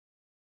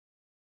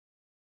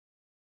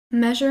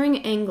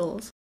Measuring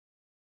angles.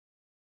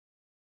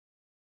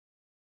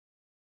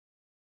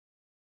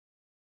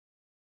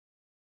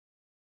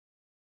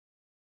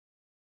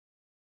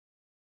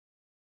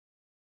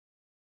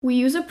 We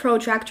use a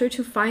protractor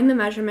to find the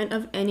measurement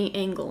of any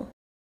angle.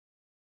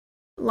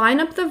 Line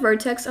up the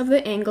vertex of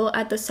the angle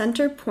at the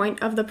center point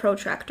of the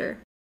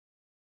protractor.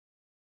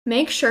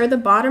 Make sure the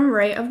bottom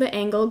ray of the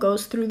angle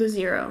goes through the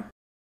zero.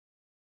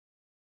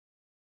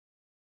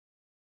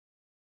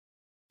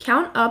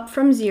 Count up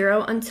from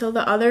 0 until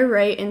the other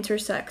ray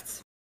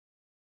intersects.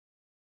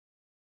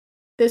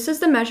 This is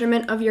the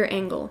measurement of your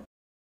angle.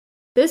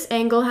 This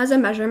angle has a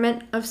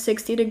measurement of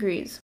 60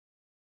 degrees.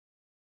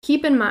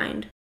 Keep in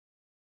mind,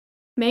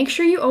 make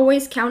sure you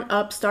always count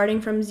up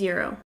starting from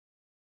 0.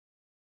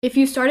 If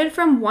you started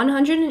from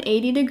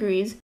 180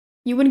 degrees,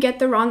 you would get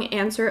the wrong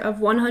answer of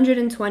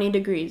 120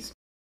 degrees.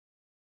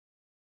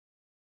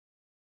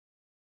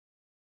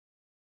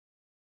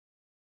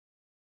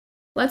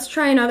 Let's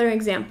try another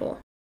example.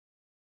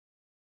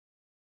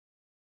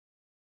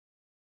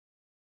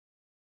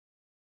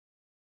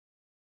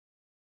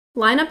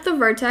 Line up the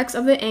vertex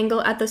of the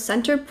angle at the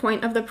center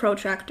point of the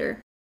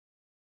protractor.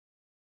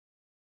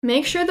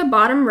 Make sure the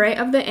bottom ray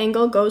of the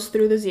angle goes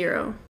through the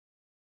zero.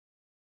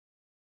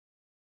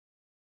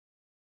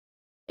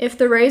 If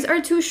the rays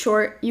are too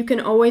short, you can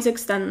always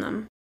extend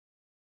them.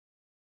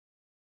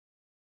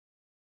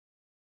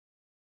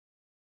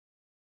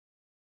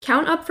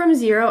 Count up from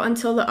 0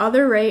 until the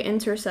other ray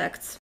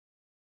intersects.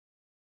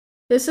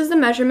 This is the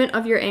measurement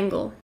of your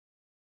angle.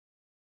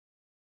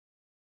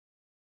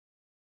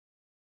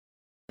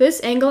 This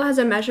angle has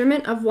a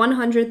measurement of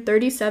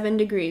 137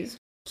 degrees.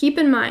 Keep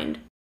in mind,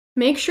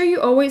 make sure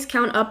you always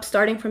count up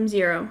starting from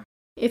 0.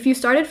 If you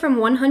started from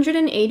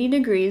 180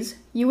 degrees,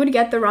 you would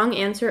get the wrong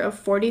answer of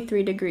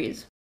 43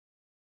 degrees.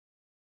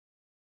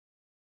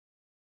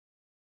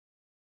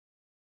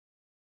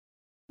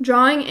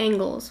 Drawing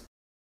angles.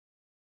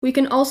 We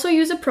can also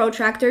use a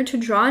protractor to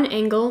draw an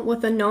angle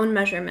with a known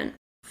measurement.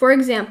 For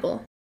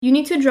example, you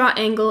need to draw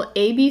angle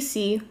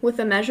ABC with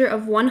a measure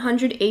of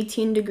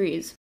 118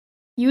 degrees.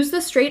 Use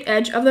the straight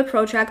edge of the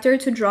protractor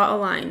to draw a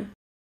line.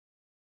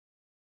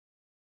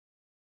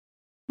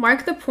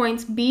 Mark the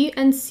points B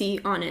and C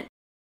on it.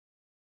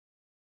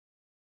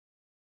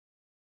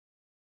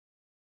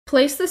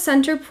 Place the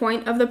center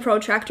point of the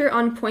protractor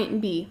on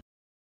point B.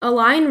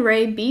 Align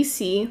ray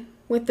BC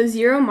with the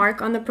 0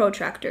 mark on the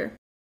protractor.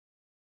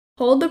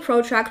 Hold the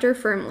protractor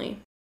firmly.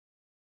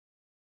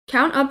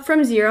 Count up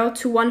from 0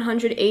 to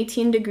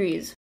 118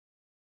 degrees.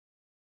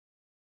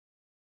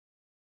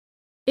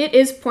 It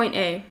is point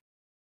A.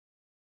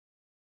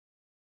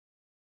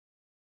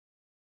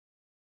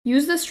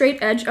 Use the straight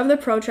edge of the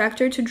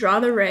protractor to draw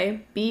the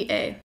ray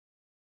BA.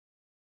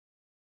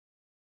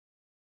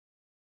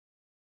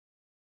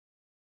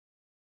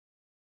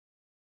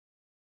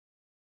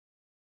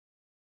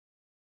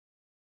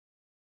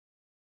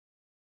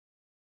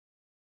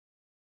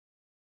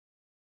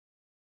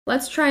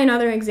 Let's try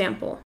another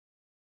example.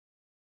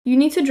 You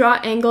need to draw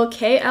angle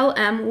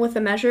KLM with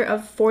a measure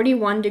of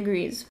 41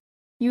 degrees.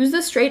 Use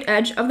the straight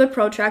edge of the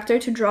protractor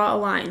to draw a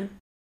line.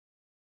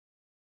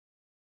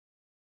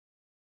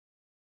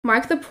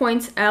 Mark the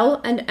points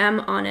L and M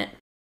on it.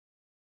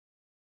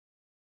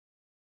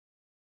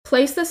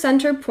 Place the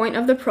center point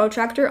of the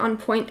protractor on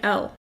point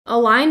L.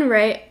 Align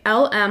ray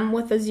LM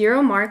with the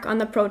 0 mark on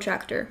the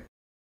protractor.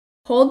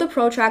 Hold the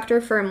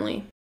protractor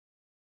firmly.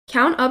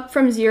 Count up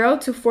from 0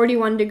 to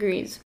 41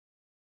 degrees.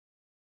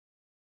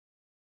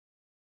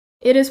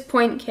 It is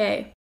point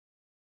K.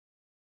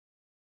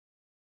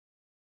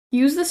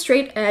 Use the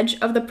straight edge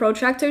of the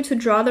protractor to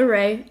draw the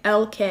ray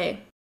LK.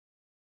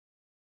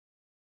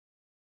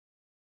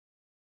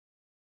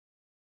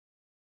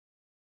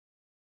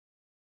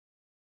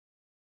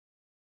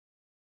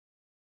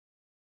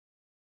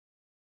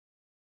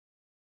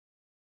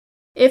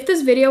 If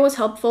this video was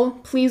helpful,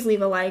 please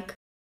leave a like.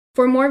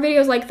 For more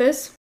videos like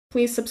this,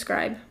 please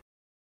subscribe.